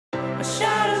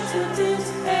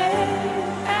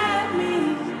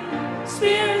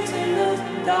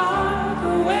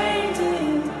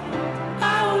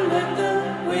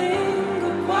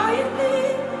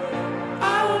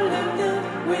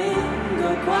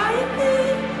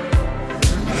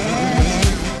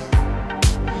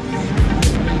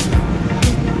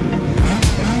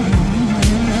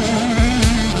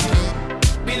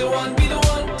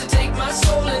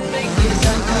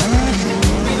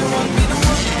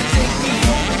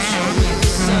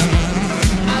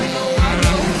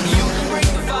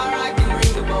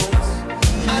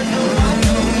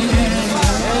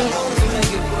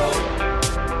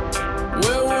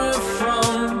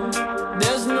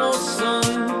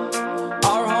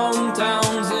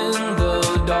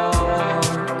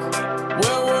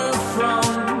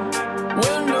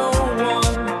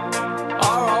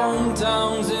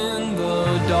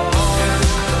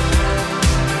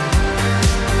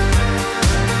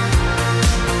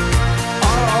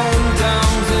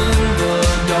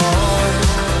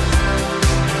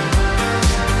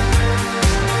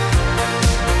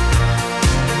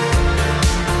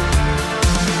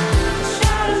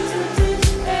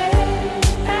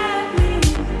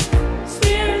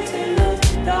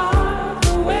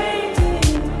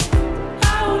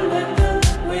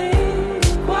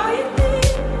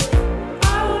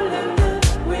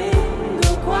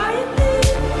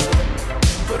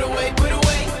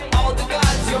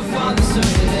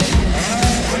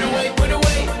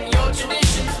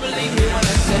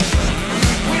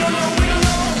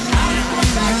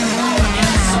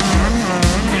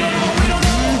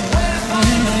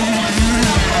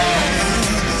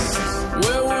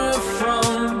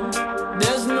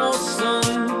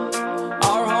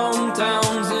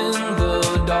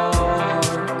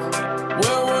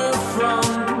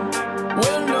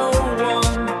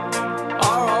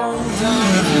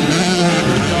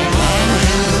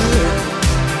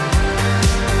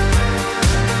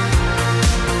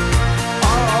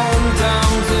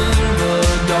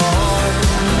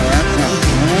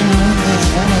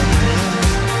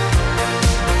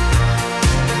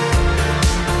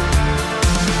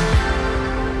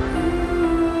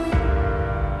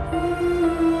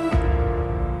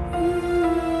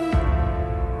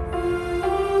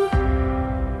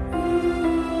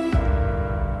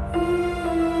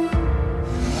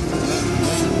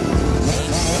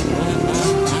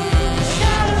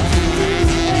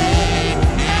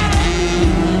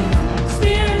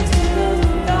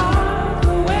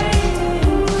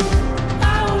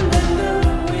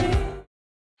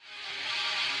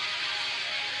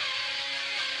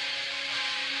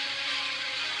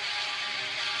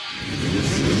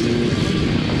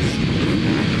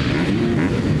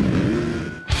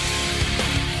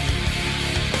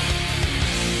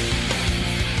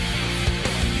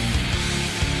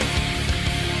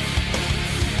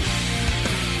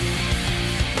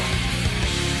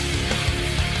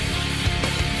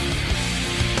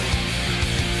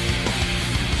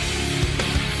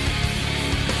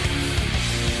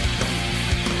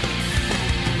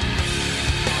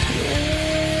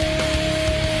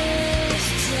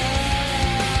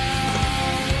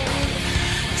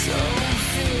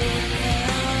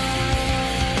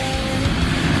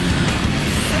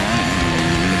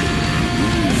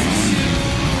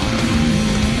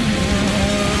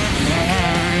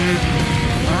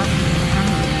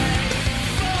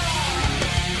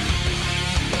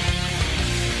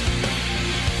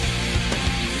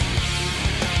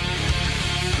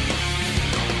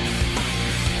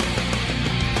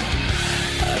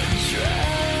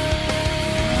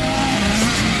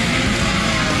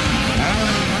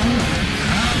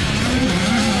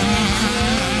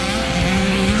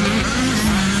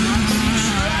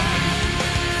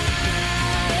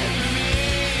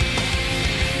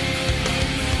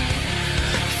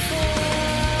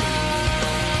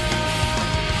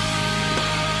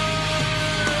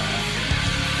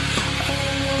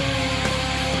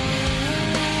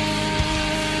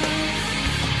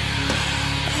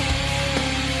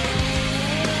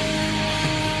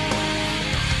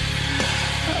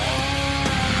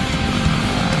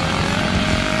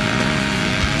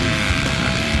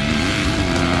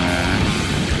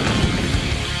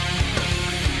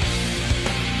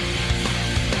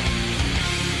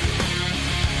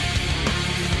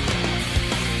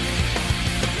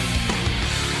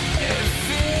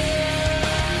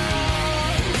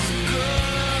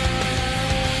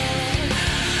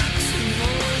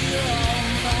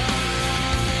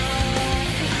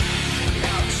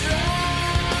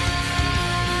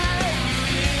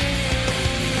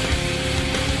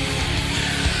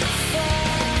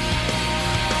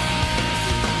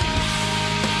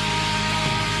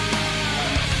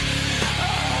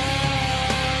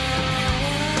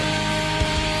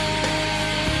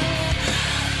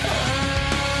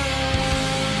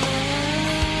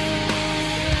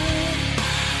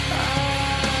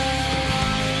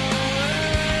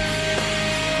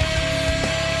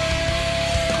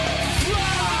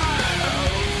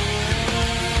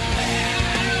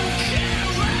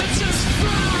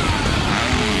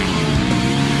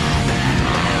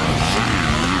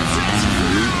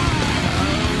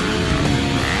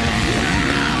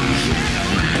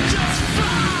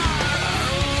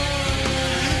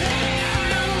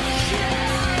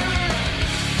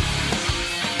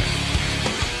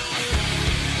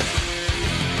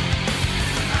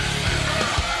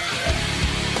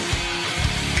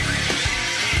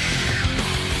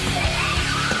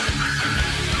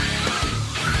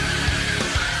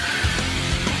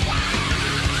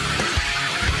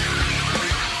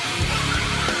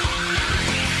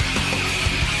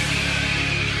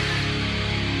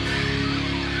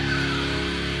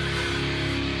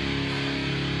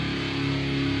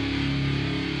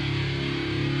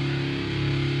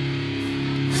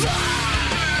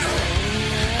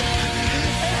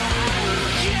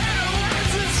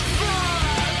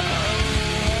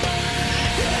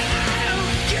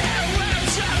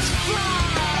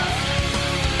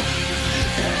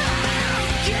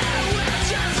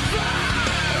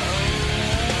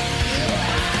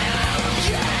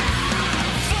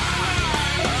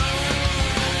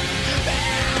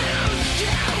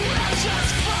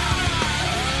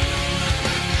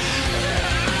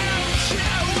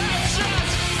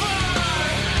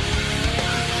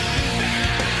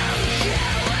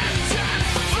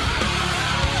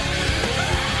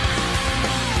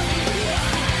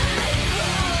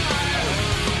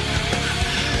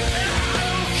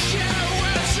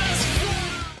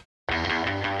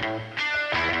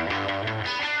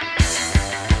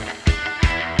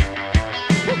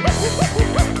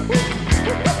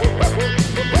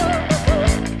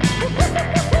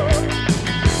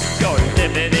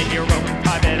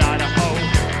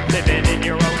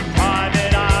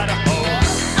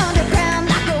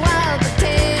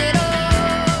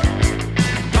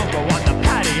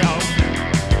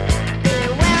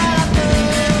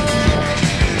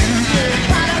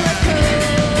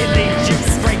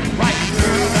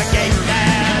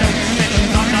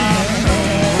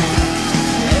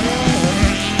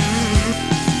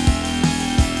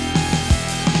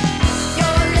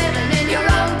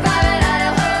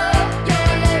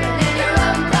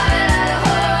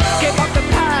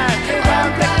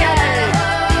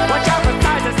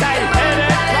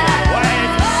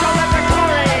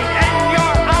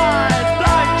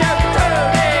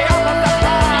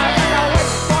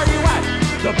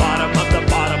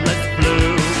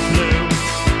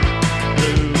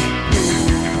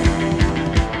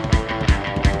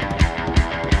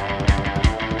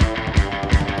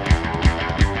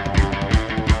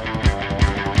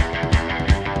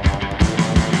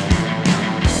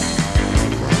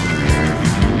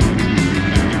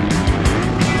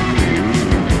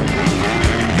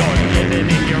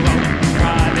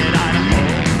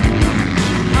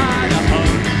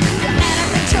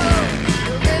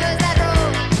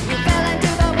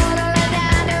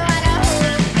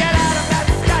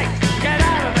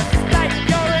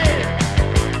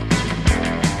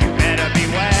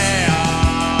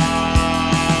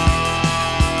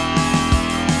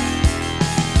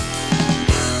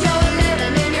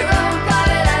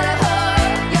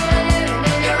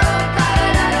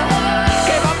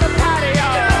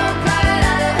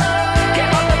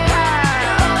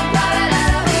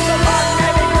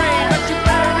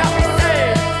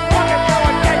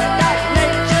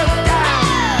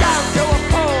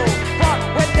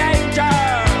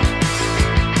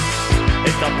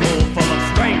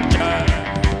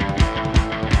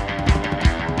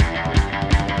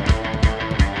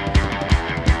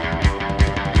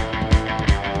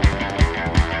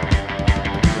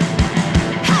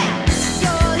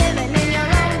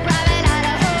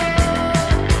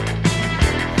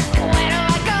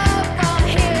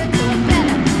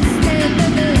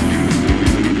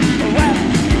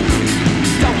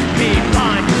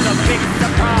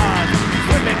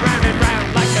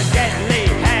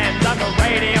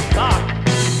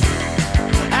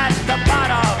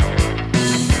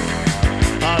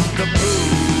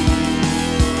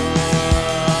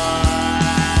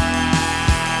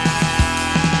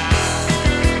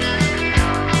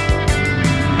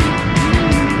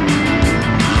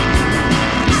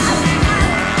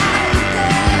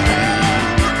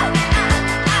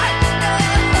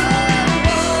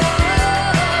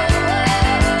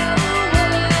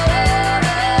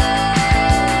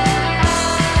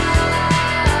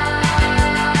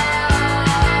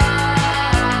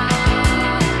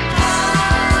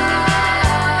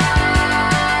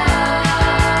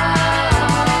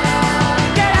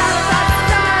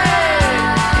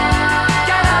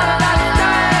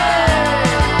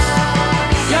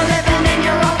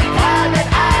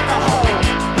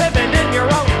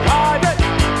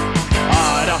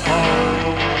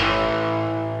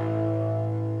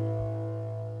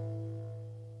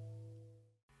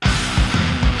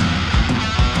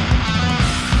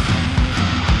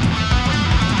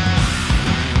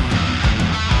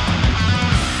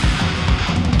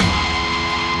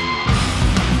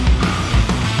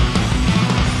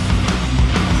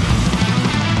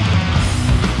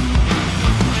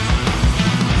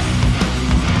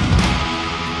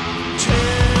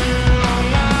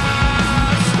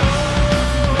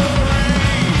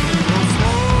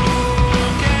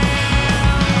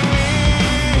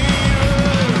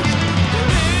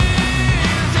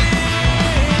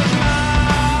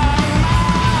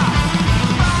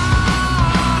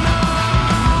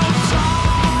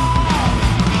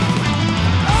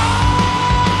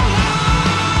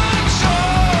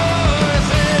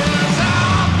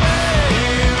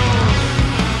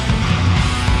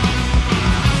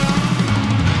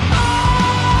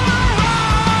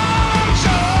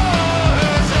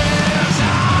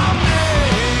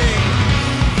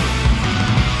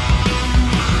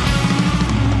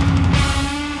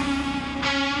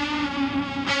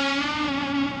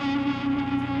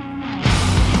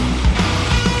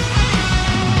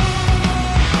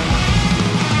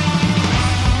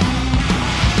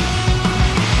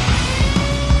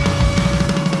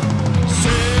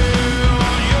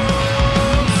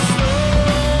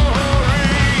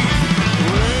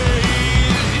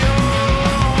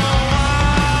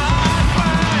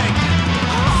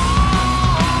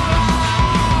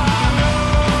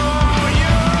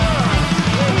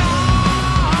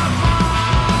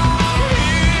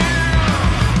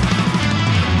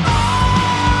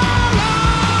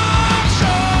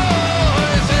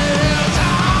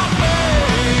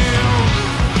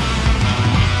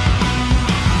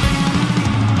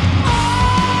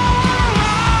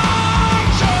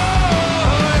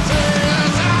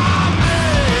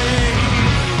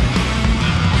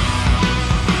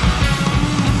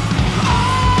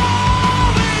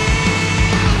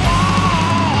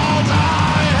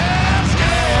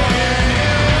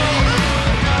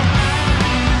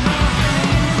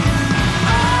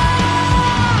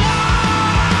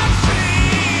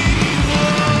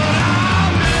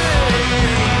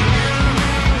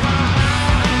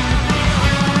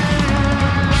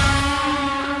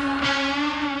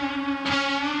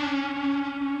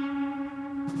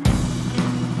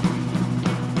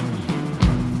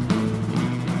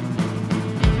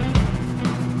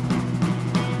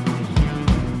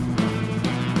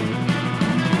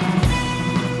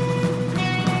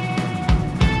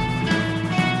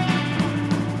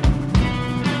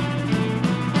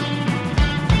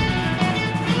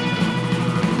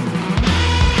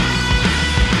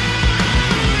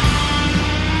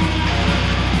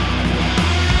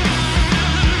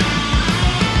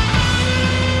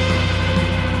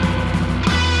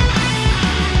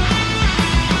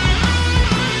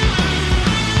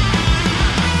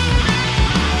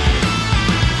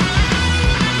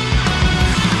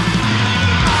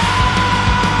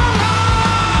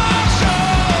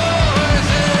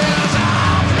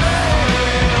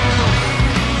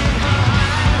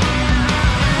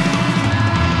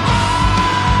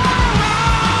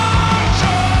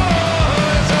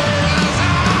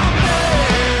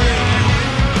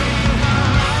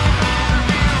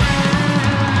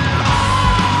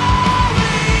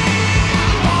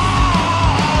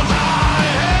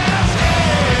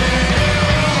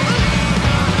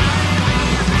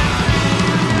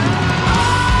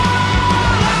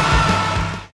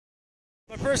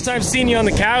First time seeing you on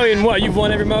the Cowie, and what, you've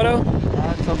won every moto?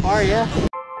 So far, yeah.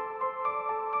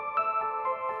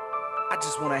 I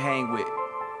just want to hang with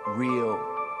real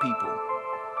people.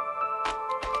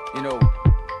 You know,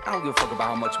 I don't give a fuck about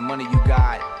how much money you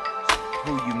got,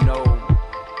 who you know,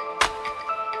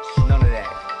 none of that.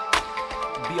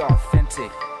 Be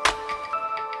authentic.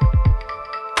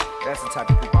 That's the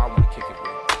type of people I want to kick it with.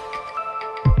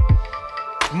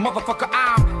 Motherfucker,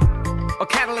 I'm a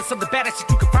catalyst of the baddest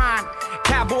shit you can find.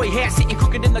 Cowboy hat sitting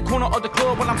crooked in the corner of the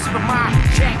club while I'm sipping mine.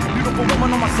 Jack, beautiful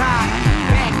woman on my side.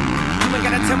 Back, you ain't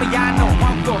gotta tell me, I know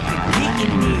I'm fucking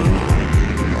getting it.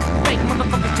 Fake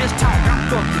motherfucker just talk, I'm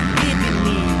fucking getting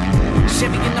it.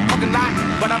 Chevy in the fucking lot,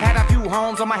 but I've had a few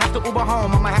homes. I might have to Uber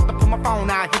home, I might have to put my phone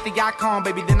out, hit the icon,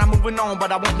 baby, then I'm moving on,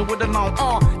 but I won't do it alone.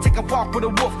 Take a walk with a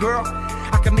wolf, girl.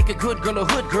 I can make a good girl a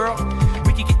hood girl.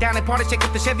 We can get down and party, shake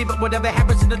up the Chevy, but whatever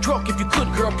happens in the truck, if you could,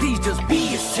 girl, please just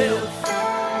be yourself.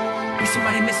 Be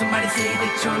somebody, miss somebody, say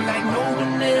that you're like no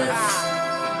one else.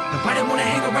 Nobody wanna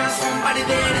hang around somebody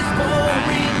that is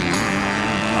boring.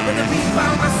 I'd rather be by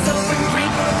myself and drink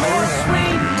on a bar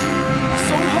swing.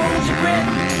 So hold your breath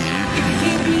if you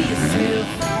can't be yourself.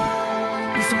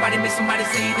 Be somebody, miss somebody,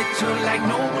 say that you're like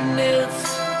no one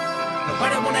else.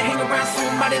 Nobody wanna hang around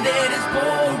somebody that is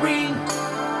boring.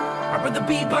 I'd rather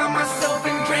be by myself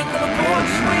and drink on a porch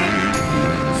swing.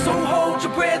 So hold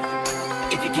your breath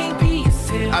if you can't be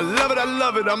yourself. I love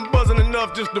it, I'm buzzing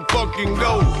enough just to fucking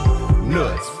go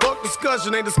nuts. Fuck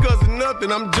discussion, ain't discussing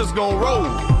nothing, I'm just gon' roll.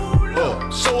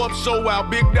 Show up, show out,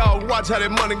 big dog, watch how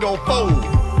that money gon' fold.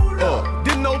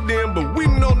 Didn't know then, but we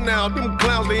know now, them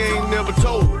clowns, they ain't never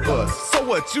told us. So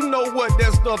what, you know what,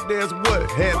 that stuff there's what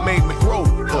had made me grow.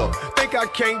 Think I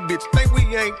can't, bitch, think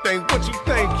we ain't, think what you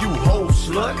think, you hoe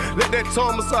slut. Let that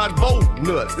tongue massage both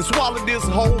nuts and swallow this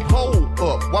whole pole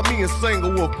up, while me and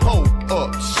single will pull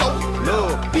up. Show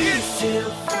love, bitch.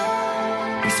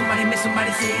 Be somebody, miss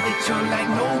somebody, say that you're like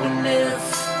no one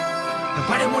else.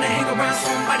 Nobody wanna hang around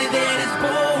somebody that is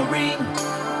boring.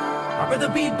 I'd rather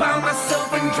be by myself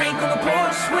and drink on a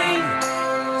porch swing.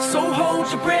 So hold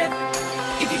your breath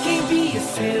if you can't be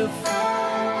yourself.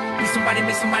 Be somebody,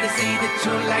 miss somebody, say that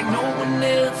you're like no one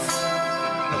else.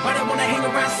 Nobody wanna hang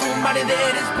around somebody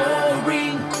that is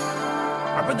boring.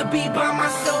 I'd rather be by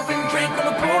myself and drink on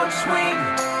a porch swing.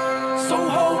 So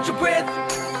hold your breath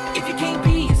if you can't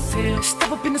be yourself.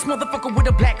 Step up in this motherfucker with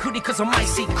a black hoodie, cause I might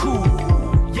say cool.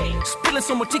 Yeah, spilling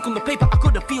some more ink on the paper, I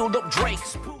could've filled up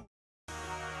Drake's.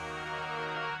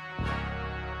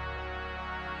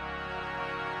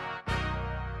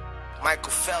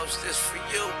 Michael Phelps, this for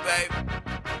you, baby.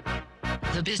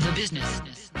 The business.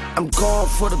 I'm going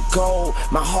for the goal,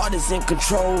 my heart is in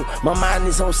control, my mind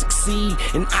is on succeed,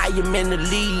 and I am in the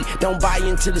lead. Don't buy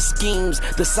into the schemes,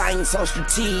 the science on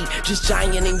strategy, just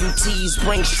giant in UTs,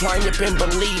 brings triumph and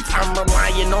belief. I'm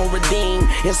relying on redeem,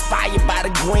 inspired by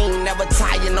the green, never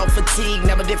tired, no fatigue,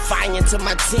 never defiant to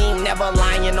my team, never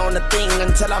lying on a thing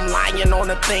until I'm lying on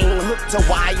a thing, hooked to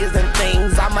wires and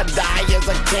things. I'ma die as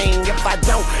a king. If I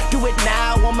don't do it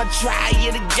now, I'ma try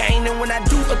it again, and when I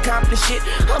do accomplish it,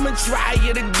 I'ma try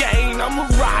it again. I'm a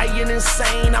riot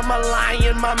insane, I'm a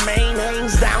lion, my mane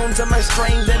hangs down to my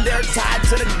strings and they're tied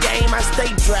to the game. I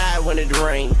stay dry when it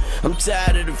rains, I'm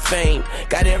tired of the fame,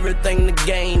 got everything to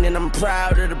gain and I'm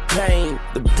proud of the pain.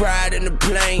 The pride and the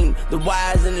plain, the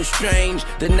wise and the strange,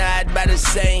 denied by the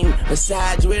same,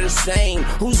 besides we're the same.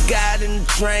 Who's guiding the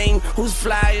train, who's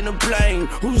flying the plane,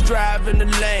 who's driving the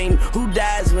lane, who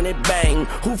dies when it bang,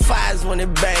 who fires when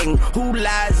it bang, who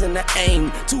lies in the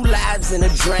aim, two lives in a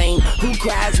drain, who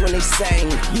cries when they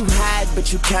sing. You hide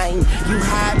but you can't, you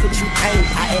hide but you ain't.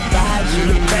 I advise you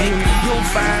to think, you'll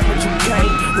find what you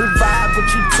can't, revive what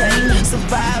you take,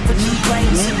 survive what you claim,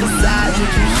 sympathize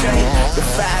what you shame, the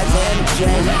fires and the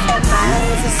drain. Admire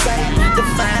is the same,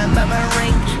 defined by my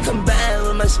ring, combined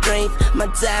with my strength, my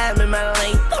time and my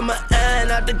length. I'ma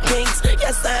iron out the kinks,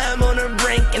 yes I'm on the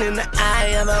brink, and in the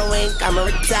eye of a wink, I'ma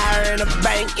retire in a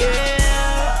bank,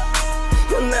 yeah.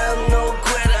 And I'm no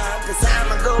quitter, cause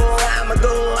I'ma go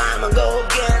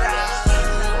get her.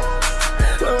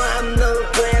 No, I'm no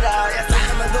quitter, yes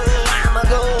I'ma go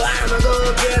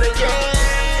get her, yeah.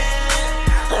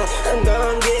 I'm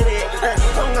gon' get it,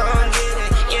 I'm gon' get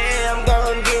it, yeah, I'm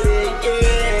gon' get it,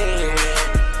 yeah.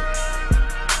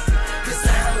 Cause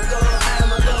I'ma go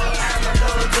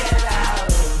get her.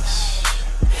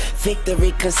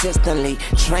 victory consistently.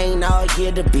 Train all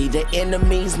year to be the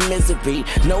enemy's misery.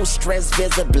 No stress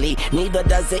visibly, neither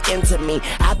does it enter me.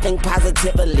 I think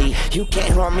positively. You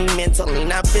can't harm me mentally,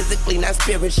 not physically, not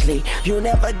spiritually. You'll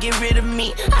never get rid of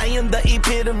me. I am the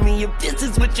epitome. If this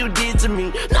is what you did to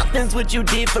me, nothing's what you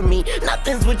did for me.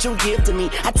 Nothing's what you give to me.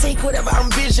 I take whatever I'm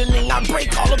visioning. I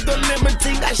break all of the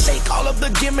limiting. I shake all of the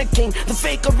gimmicking, the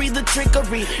fakery, the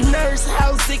trickery. Nurse,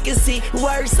 how sick is he?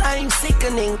 Worse, I'm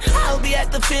sickening. I'll be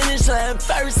at the finish line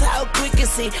first. How quick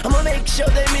is he? I'ma make sure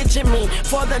they mention me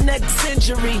for the next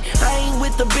century. I ain't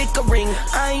with the bickering.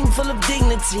 I ain't full of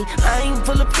dignity. I ain't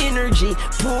full of energy.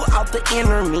 Pull out the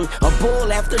inner me. A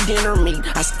bull after dinner meat.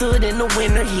 I stood in the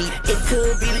winter heat. It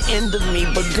could be the end of me,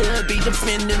 but could be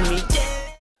defending me. Yeah.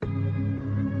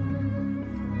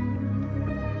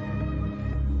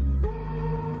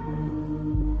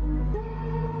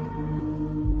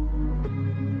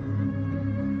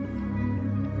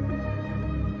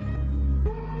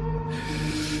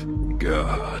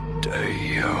 God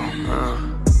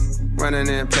damn. Running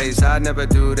in place, I never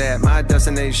do that. My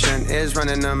destination is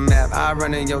running the map. I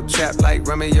run in your trap like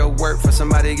running your work for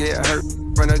somebody get hurt.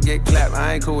 Run or get clapped.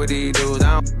 I ain't cool with these dudes.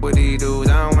 I don't with these dudes.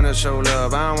 I don't wanna show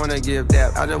love. I don't wanna give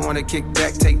that. I just wanna kick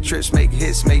back, take trips, make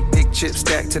hits, make big chips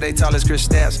stack to they tallest Chris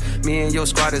stats. Me and your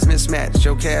squad is mismatched.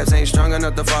 Your calves ain't strong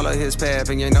enough to follow his path,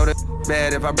 and you know that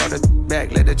bad. If I brought it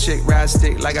back, let the chick ride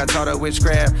stick like I taught her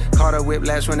witchcraft. Caught her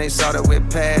whiplash when they saw the whip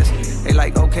pass. They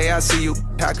like, okay, I see you.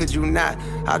 How could you not?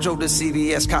 I drove to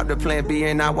CVS, copped the plan B,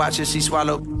 and I watched it. She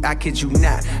swallowed. I kid you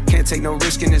not. Can't take no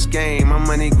risk in this game. My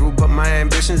money grew, but my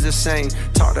ambition's the same.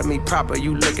 Talk to me proper.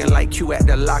 You looking like you at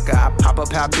the locker. I pop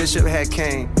up how Bishop had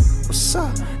came. What's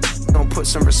up? Don't put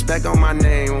some respect on my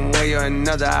name. One way or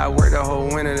another, I worked the whole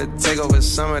winter to take over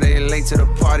summer. They late to the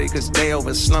party cause they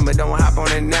over slumber. Don't hop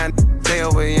on it now, they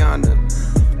over yonder.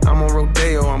 I'm on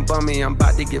Rodeo, I'm bummy, I'm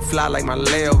about to get fly like my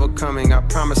layover coming. I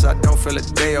promise I don't feel a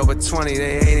day over 20.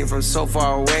 They hating from so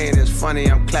far away and it's funny.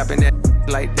 I'm clapping that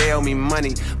like they owe me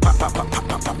money. Pop, pop, pop, pop,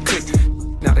 pop, pop, click.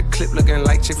 Now the clip looking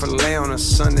like Chick-fil-A on a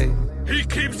Sunday. He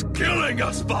keeps killing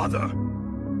us, Father.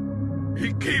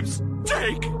 He keeps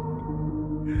take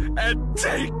and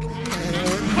take.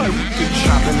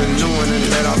 Chopping the new one and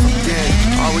let off again.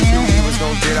 Always knew he was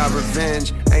gonna get our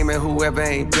revenge. Aim at whoever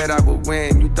ain't bet I would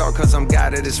win. You thought cause I'm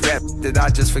God of this rap that I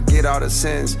just forget all the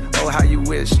sins. Oh, how you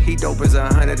wish. He dope as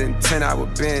 110 I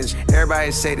would binge.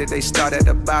 Everybody say that they start at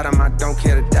the bottom. I don't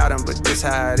care to doubt him, but this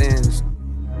how it ends.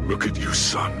 Look at you,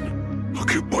 son.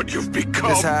 Look at what you've become.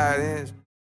 This how it ends.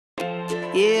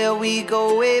 Yeah, we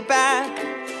go way back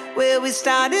where we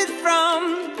started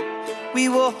from. We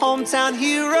were hometown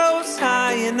heroes,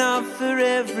 high enough for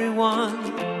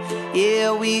everyone.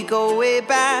 Yeah, we go way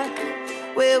back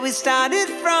where we started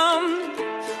from.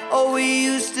 Oh, we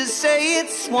used to say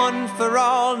it's one for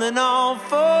all and all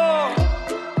for.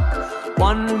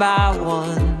 One by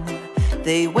one,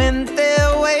 they went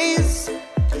their ways.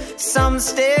 Some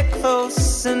stay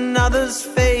close and others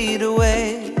fade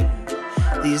away.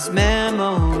 These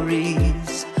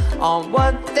memories are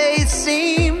what they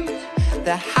seem.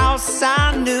 The house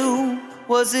I knew,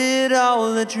 was it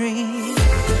all a dream?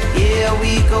 Yeah,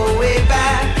 we go way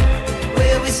back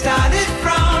where we started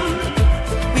from.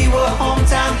 We were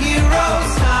hometown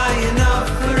heroes, high enough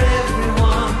for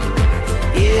everyone.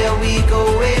 Yeah, we go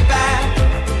way back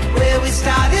where we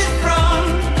started from.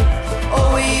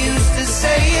 Oh, we used to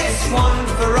say it's one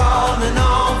for all and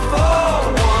all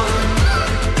for one.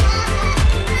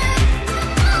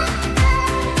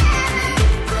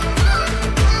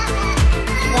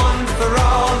 For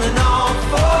all and all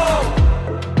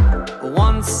for.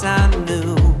 Once I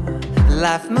knew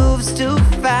life moves too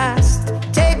fast.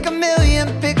 Take a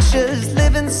million pictures,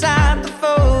 live inside the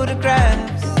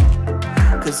photographs.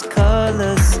 Cause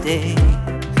colors stay,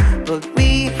 but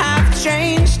we have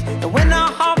changed. And when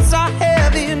our hearts are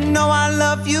heavy, you know I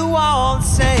love you all the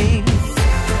same.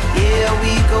 Yeah,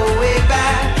 we go way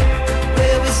back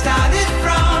where we started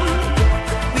from.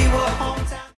 We were hometown.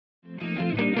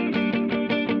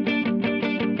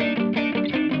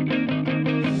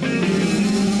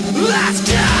 Let's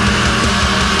go!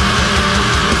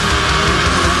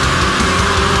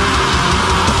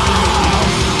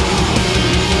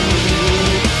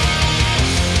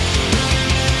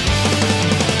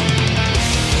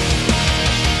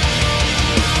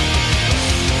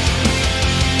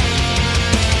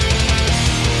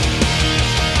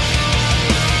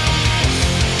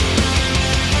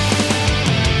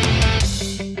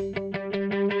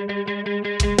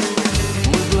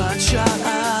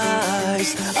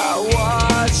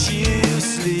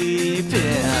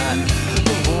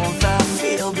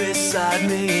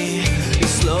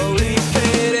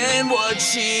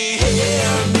 she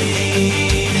hear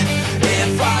me?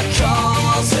 If I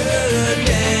called her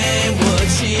name, would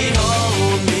she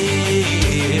hold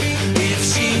me? If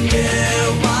she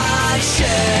knew my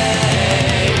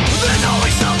shame. There's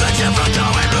always something different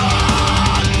going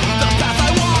wrong. The path I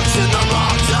walk's in the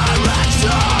wrong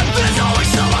direction. There's always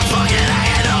someone fucking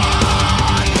hanging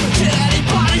on. Can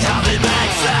anybody help me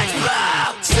make things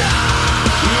better?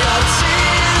 Your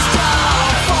tears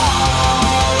don't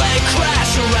fall, they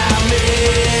crash around me.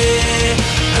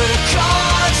 Her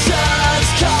conscience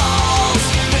calls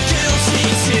the guilty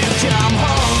to come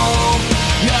home.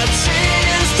 Your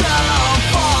tears don't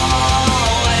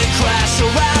fall, they crash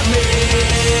around me.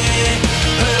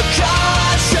 Her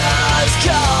conscience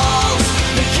calls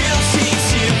the guilty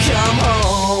to come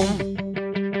home.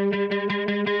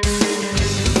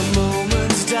 The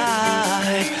moments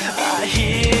die, I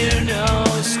hear no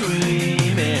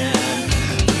screaming.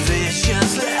 The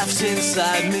visions left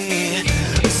inside me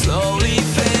slowly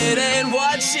fading.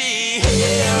 Would she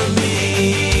hear me?